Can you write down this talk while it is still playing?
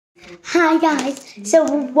Hi guys. So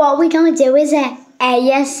what we're gonna do is a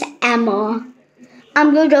ASMR.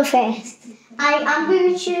 I'm gonna go first. I'm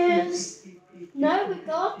gonna choose. No, we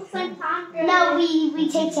go at the same time. No, we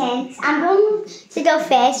take turns. I'm going to go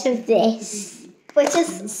first with this. Which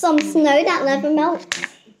is some snow that never melts.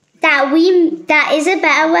 That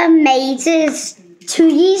Isabella made it 2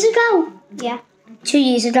 years ago. Yeah. 2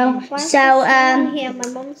 years ago. Why is So there snow here? My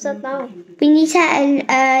mum said no. we need to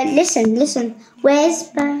listen. Where's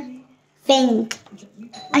the thing?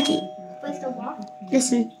 Okay, Where's the what?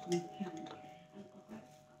 listen.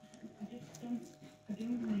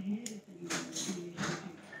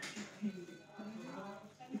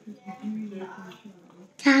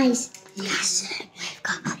 Guys, listen. We've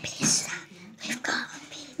got a pizza.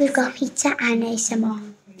 We've got pizza and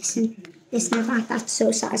ASMR. Listen to that. That's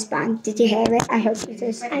so satisfying. Did you hear it? I hope you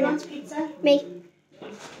did. I know. Pizza. Me.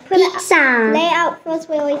 Pizza. Lay it out for us,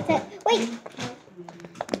 we'll eat it. Wait.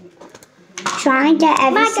 Try and get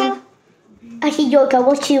everything. My Okay, Yoga,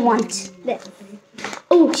 what do you want? This.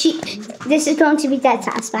 Oh, this is going to be dead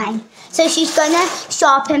satisfying. So she's gonna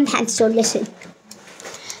sharpen pencil. Listen.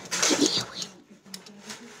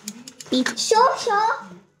 Sure.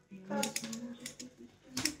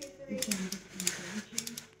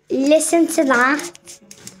 Listen to that.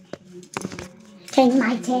 Okay,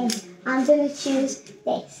 my turn. I'm gonna choose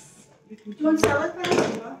this. Do you want salad,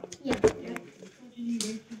 Yeah.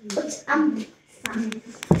 But is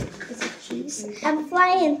it cheese? I'm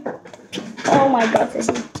flying. Oh my god, this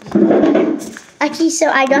is. Okay, so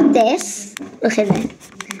I got this. Look at it.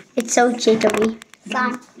 It's so jiggery.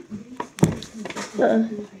 Fine.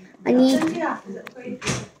 I need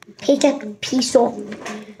pick up a piece up.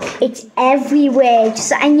 It's everywhere.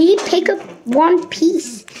 Just I need to pick up one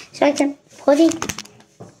piece so I can put it.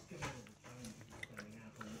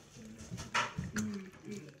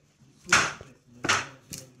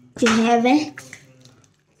 Do you have it?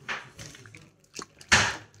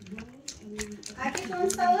 I can do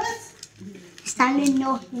salad. Salad,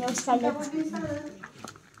 no salad. I want to do salad.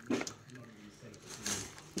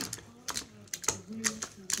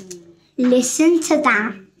 Listen to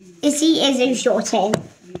that. Is it your turn?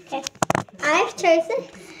 Okay. I've chosen.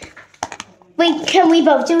 Wait, can we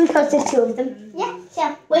both do it because there's two of them? Yeah,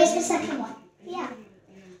 sure. Where's the second one? Yeah.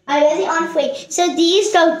 I got it on three. So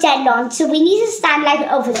these go dead long. So we need to stand like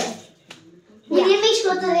over there. We need to make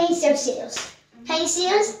sure that they still see us. Can you see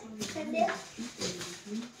us?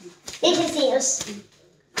 They can see us.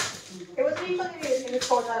 It was really funny when you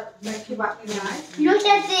called out like you back in the eye. Look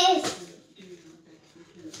at this.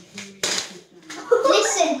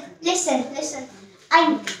 Listen.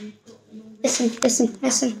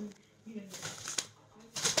 Listen.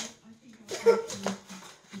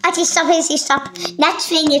 Okay, stop. Next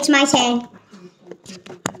thing, it's my turn.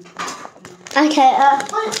 Okay,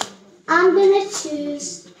 I'm gonna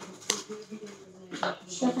choose.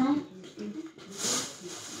 Should I?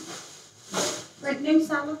 Like no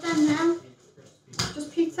salad then now?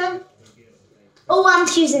 Just pizza? Oh, I'm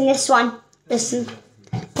choosing this one. Listen.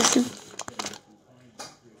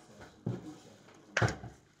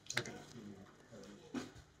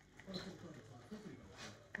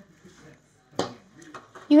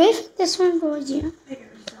 You ready for this one, Georgia?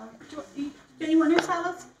 Do you want no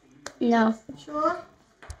salad? No. Sure.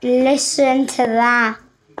 Listen to that.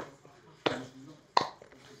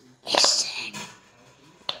 Listen.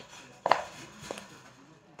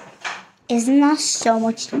 Isn't that so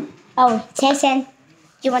much? Oh, Jason, do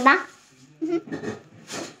you want that?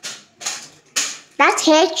 That's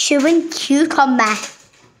her chewing cucumber.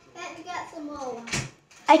 Let me get some more.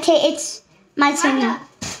 Okay, it's my turn now.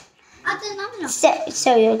 I didn't have enough.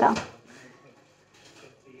 So you go.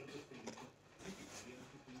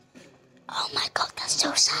 Oh my god, that's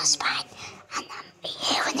so satisfying. And I'm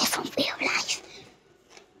hearing it from real life.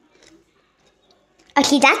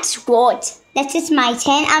 Okay, that's good. That is my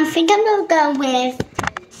turn. I think I'm gonna go with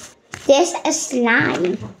this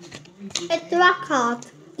slime. It's rock hard.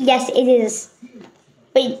 Yes, it is.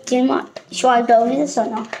 Wait, do you want? Should I go with this or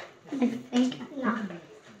not? I think not.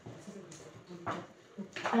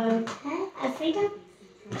 Okay, I think I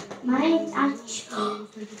might actually.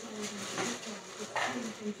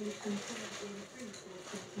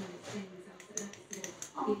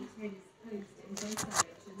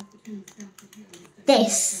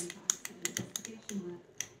 This.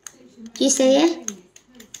 Do you see it?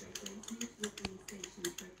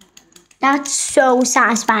 That's so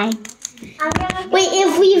satisfying. Wait,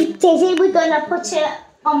 if we did it, we're gonna put it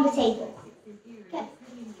on the table. Okay.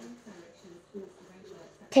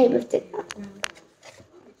 Table did that.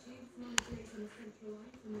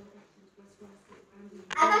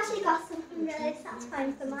 I've actually got something really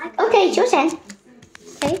satisfying for my cat. Okay, it's your turn.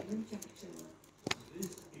 Okay.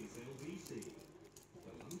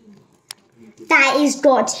 That is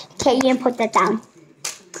good. Okay, you can put that down.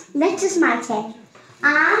 Next is my turn.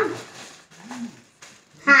 Ha.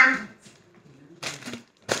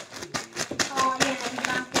 Oh, yeah, the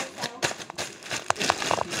bag itself.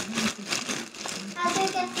 How do I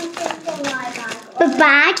get something from my bag? The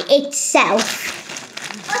bag itself.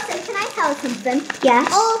 Also, can I tell something? Yes.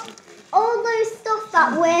 All those stuff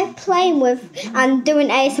that we're playing with and doing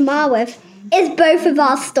ASMR with is both of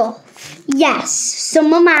our stuff. Yes.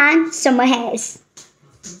 Some are mine, some are his.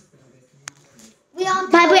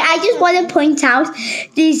 By the way, I just want to point out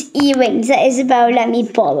these earrings that Isabel let me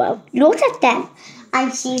borrow. Look at them.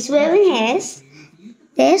 And she's wearing his.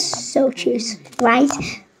 They're so cute, right?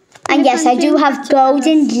 And yes, I do have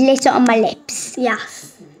golden glitter on my lips.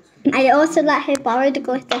 Yes. I also let her borrow the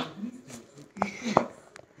glitter.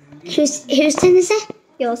 Whose turn is it?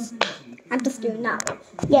 Yours. I'm just doing that.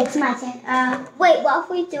 Yeah, it's my turn. Wait, what if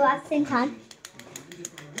we do at the same time?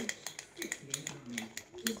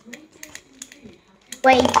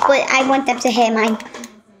 Wait, but I want them to hear mine.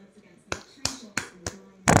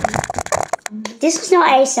 This was not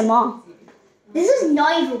ASMR. This is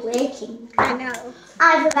not even working. I know.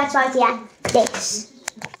 I have a better idea. This.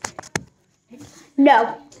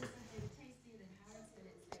 No.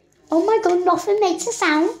 Oh my god, nothing makes a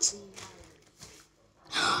sound.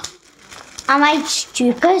 Am I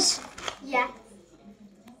stupid? Yeah.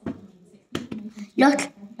 Look,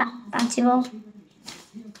 that's it all.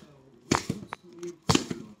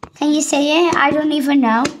 Can you say it? I don't even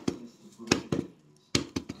know.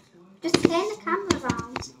 Just turn the camera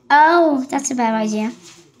around. Oh, that's a bad idea.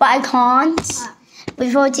 But I can't.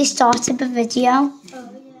 We've already started the video. Oh,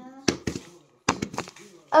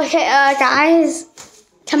 yeah. Okay, guys,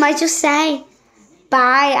 can I just say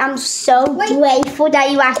bye? I'm so grateful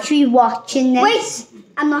that you're actually watching this. Wait,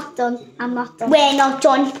 I'm not done. I'm not done. We're not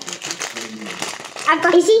done. I've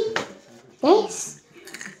got Easy. This.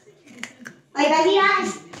 Are you ready,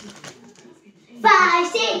 guys? 5,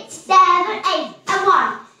 6, 7, 8, and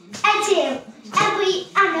 1, and 2, and 3,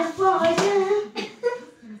 and a 4.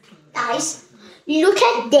 Guys, look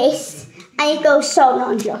at this, and it goes so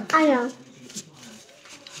long. Look. I know.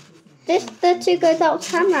 This literally goes out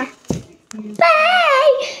camera.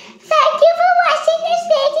 Bye. Thank you for watching this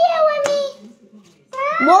video with me.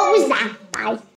 What was that? Bye.